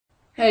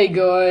Hey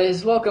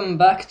guys, welcome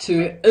back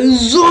to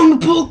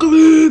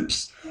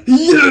Zombocalypse!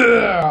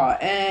 Yeah!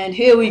 And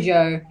here we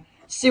go.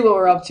 See what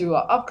we're up to.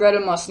 I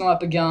upgraded my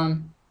sniper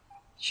gun.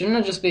 Shouldn't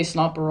it just be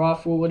sniper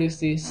rifle? What is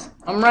this?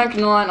 I'm rank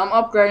 9. I'm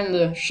upgrading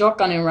the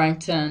shotgun in rank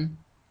 10.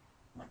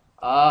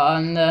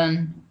 And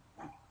then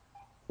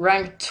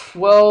rank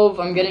 12,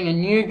 I'm getting a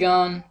new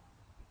gun.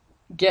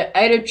 Get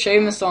 8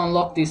 achievements to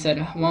unlock this set.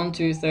 1,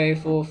 2, 3,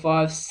 4,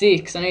 5,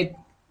 6. I need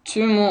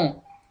 2 more.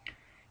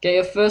 Get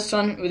your first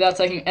one without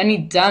taking any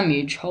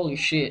damage. Holy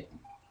shit.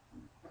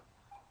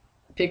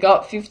 Pick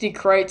up 50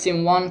 crates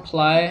in one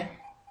play.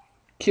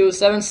 Kill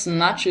 7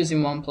 snatchers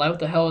in one play. What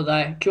the hell are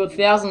they? Kill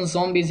 1,000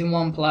 zombies in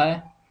one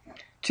play.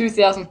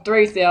 2,000,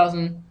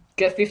 3,000.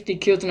 Get 50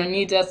 kills in a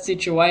near-death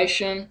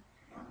situation.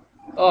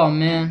 Oh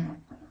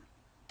man.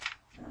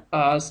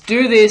 Let's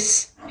do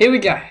this. Here we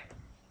go.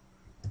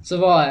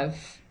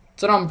 Survive.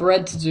 It's what I'm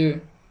bred to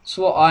do. It's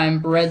what I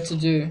am bred to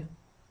do.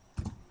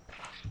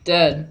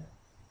 Dead.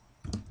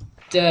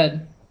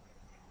 Dead.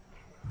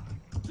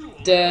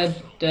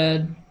 Dead,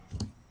 dead,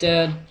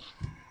 dead.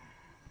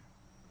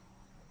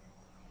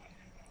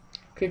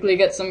 Quickly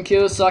get some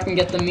kills so I can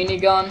get the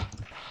minigun.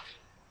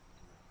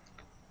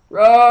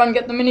 Run,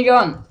 get the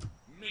minigun.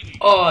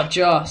 Oh,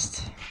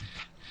 just.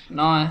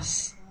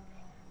 Nice.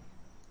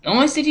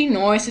 Nicety,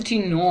 nicety,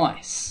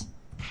 nice.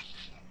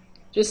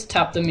 Just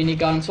tap the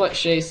minigun, that's what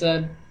she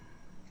said.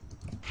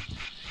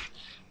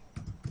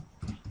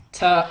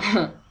 Tap.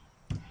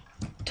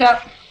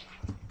 Tap.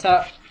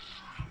 Tap.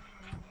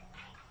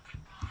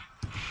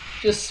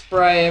 Just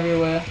spray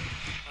everywhere.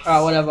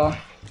 Alright, whatever.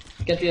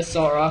 Get the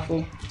assault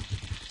rifle.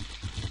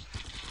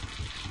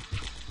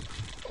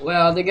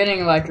 Wow, they're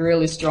getting like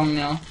really strong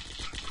now.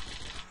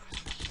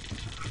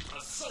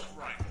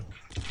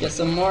 Get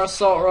some more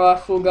assault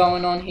rifle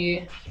going on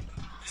here.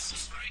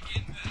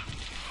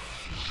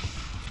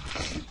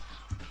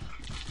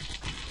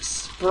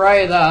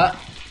 Spray that.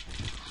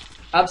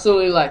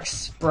 Absolutely like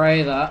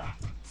spray that.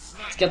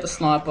 Let's get the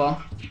sniper.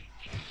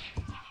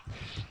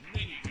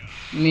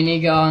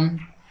 Minigun.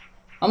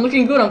 I'm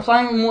looking good. I'm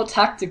playing more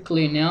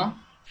tactically now.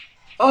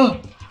 Oh,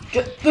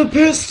 get the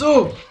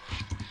pistol.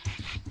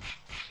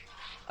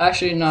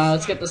 Actually, no.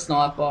 Let's get the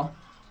sniper.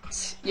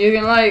 You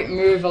can like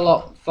move a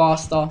lot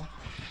faster.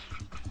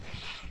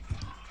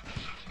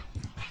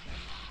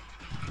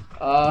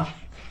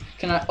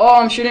 Can I? Oh,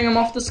 I'm shooting him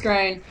off the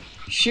screen.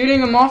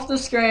 Shooting him off the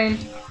screen.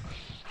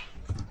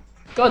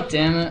 God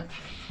damn it.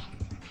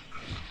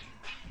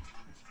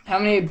 How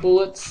many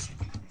bullets?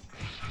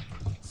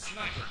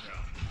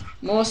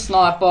 More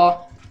sniper.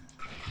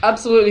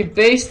 Absolutely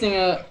beasting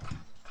it.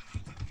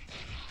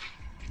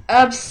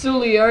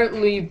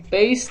 Absolutely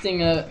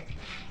beasting it.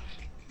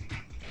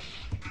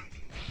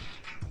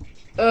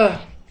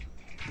 I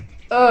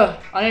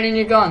need a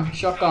new gun.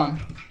 Shotgun.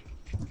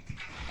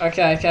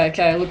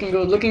 Okay. Looking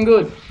good, looking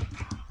good.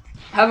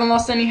 Haven't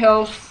lost any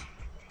health.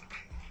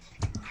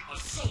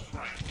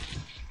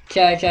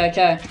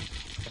 Okay.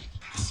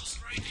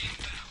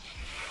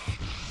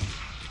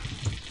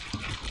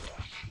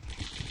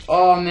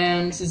 Oh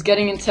man, this is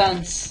getting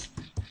intense.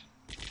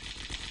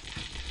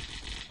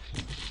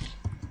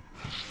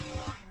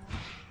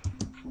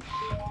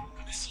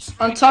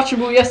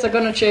 Untouchable, yes, I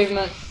got an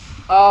achievement.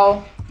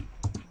 Oh.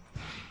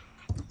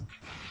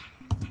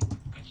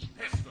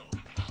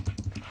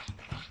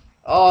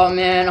 Oh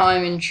man,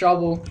 I'm in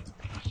trouble.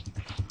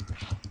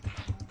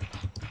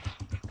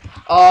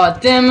 Oh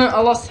damn it, I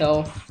lost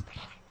health.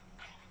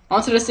 I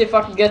wanted to see if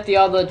I could get the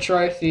other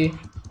trophy.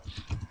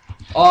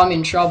 Oh, I'm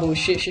in trouble,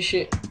 shit.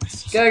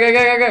 Go.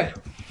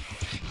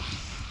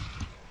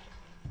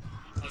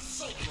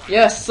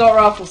 Yes, assault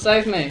rifle,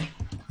 save me.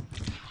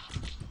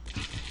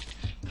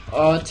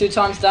 Oh, 2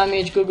 times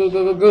damage, good.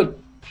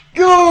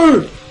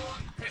 Go!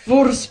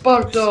 For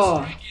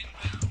Sparta!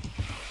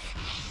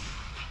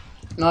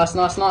 Nice,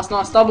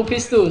 double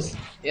pistols.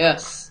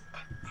 Yes.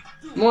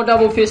 More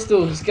double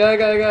pistols. Go.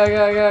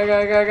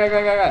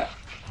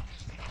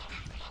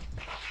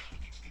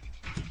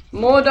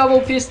 More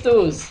double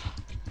pistols.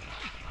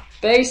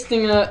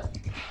 Basting it.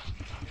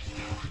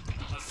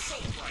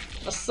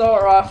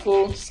 Assault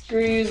rifle.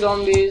 Screw you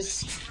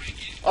zombies.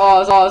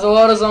 Oh, there's a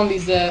lot of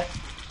zombies there.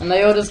 And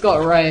they all just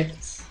got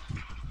raped.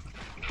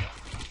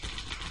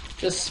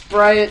 Just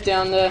spray it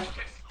down there.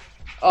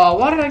 Oh,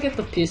 why did I get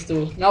the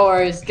pistol? No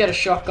worries, get a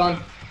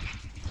shotgun.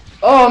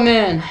 Oh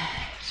man,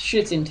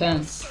 shit's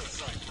intense.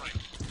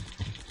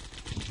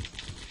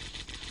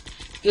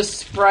 Just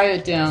spray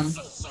it down.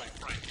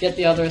 Get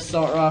the other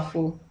assault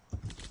rifle.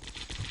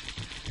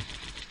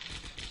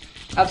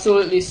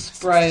 Absolutely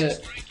spray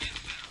it.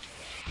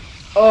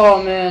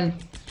 Oh man,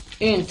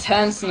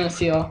 intenseness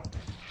here.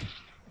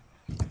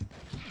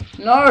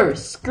 No,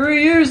 screw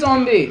you,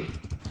 zombie.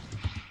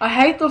 I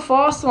hate the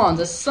fast ones,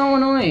 they're so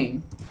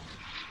annoying.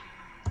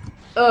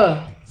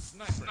 Yeah,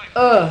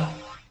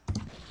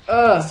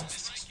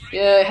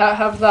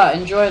 have that,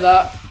 enjoy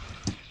that.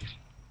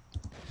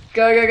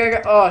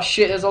 Go. Oh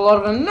shit, there's a lot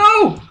of them.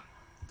 No!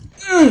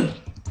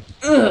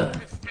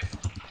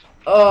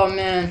 Oh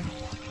man.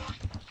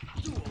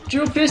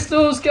 Dual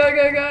pistols, go,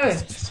 go, go!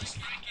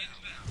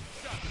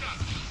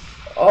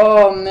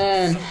 Oh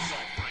man,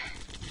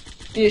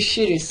 this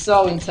shit is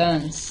so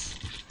intense.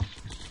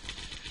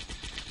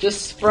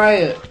 Just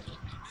spray it.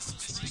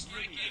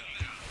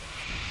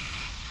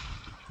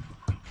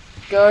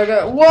 Go,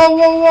 go. Whoa,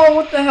 whoa, whoa,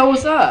 what the hell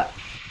was that?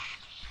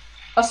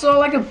 I saw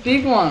like a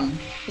big one.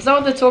 Is that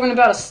what they're talking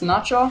about, a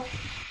Snatcher?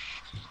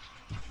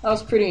 That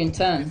was pretty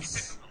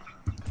intense.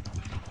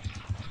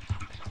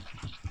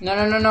 No,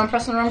 no, no, no, I'm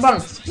pressing the wrong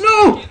button.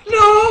 No!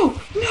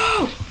 No!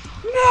 No!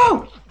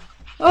 No!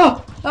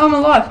 Oh, I'm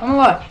alive, I'm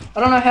alive.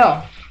 I don't know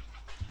how.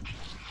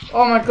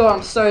 Oh my god,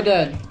 I'm so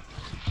dead.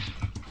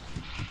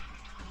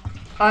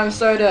 I'm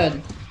so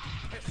dead.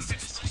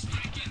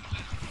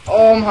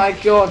 Oh my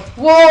god.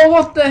 Whoa,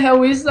 what the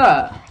hell is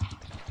that?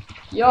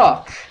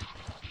 Yuck.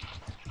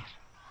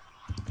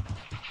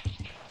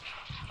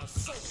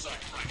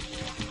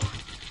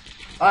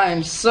 I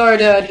am so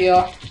dead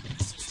here.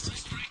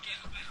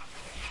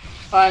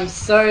 I'm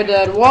so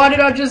dead. Why did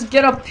I just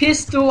get a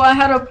pistol? I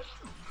had a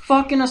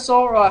fucking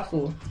assault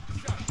rifle.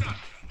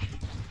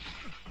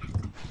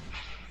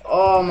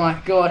 Oh my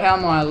god, how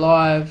am I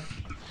alive?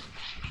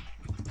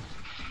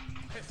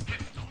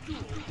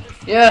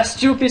 Yes,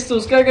 dual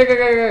pistols, go, go, go,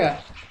 go, go, go.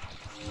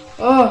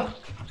 Oh,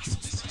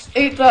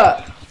 eat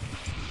that.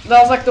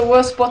 That was like the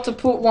worst spot to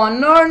put one.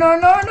 No, no,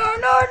 no, no,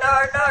 no,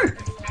 no, no.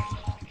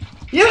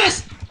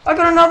 Yes, I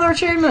got another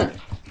achievement.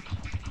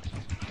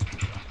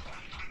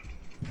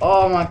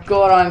 Oh my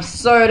god, I'm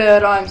so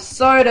dead, I'm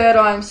so dead,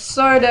 I'm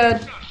so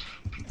dead.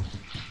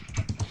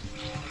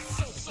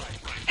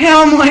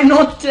 How am I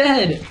not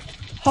dead?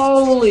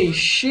 Holy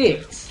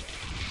shit.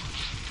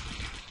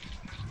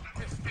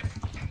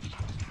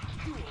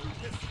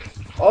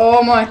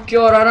 Oh my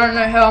god, I don't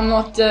know how I'm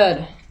not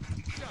dead.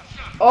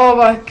 Oh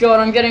my god,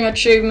 I'm getting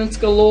achievements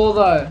galore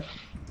though.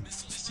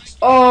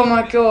 Oh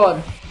my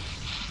god.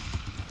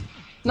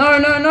 No,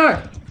 no,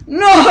 no.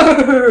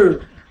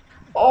 No!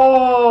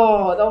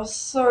 Oh, that was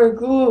so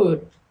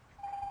good.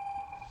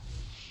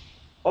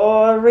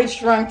 Oh, I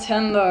reached rank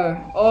 10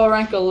 though. Oh,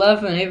 rank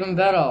 11, even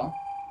better.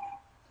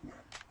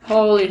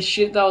 Holy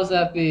shit, that was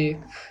epic.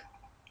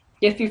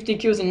 Get 50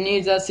 kills in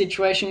near death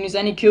situation. Use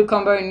any kill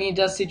combo in near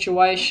death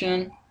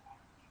situation.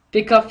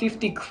 Pick up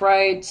 50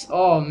 crates.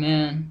 Oh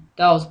man,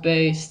 that was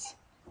based.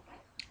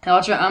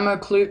 Ultra ammo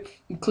clip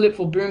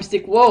for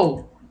broomstick.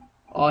 Whoa.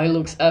 Oh, he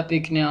looks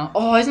epic now.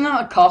 Oh, isn't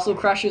that a Castle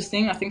Crashers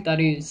thing? I think that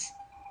is.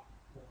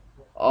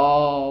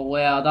 Oh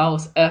wow, that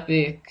was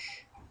epic.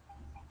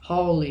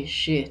 Holy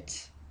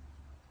shit.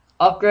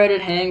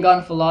 Upgraded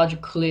handgun for larger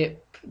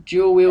clip.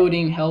 Dual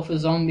wielding hell for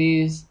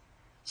zombies.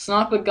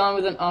 Sniper gun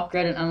with an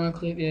upgraded ammo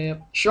clip. Yeah.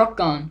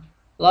 Shotgun.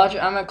 Larger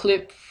ammo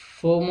clip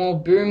for more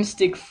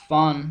broomstick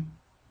fun.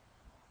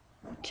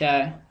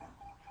 Okay.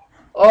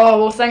 Oh,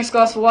 well thanks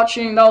guys for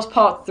watching. That was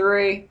part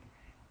 3.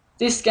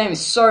 This game is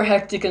so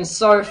hectic and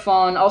so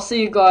fun. I'll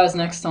see you guys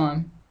next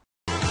time.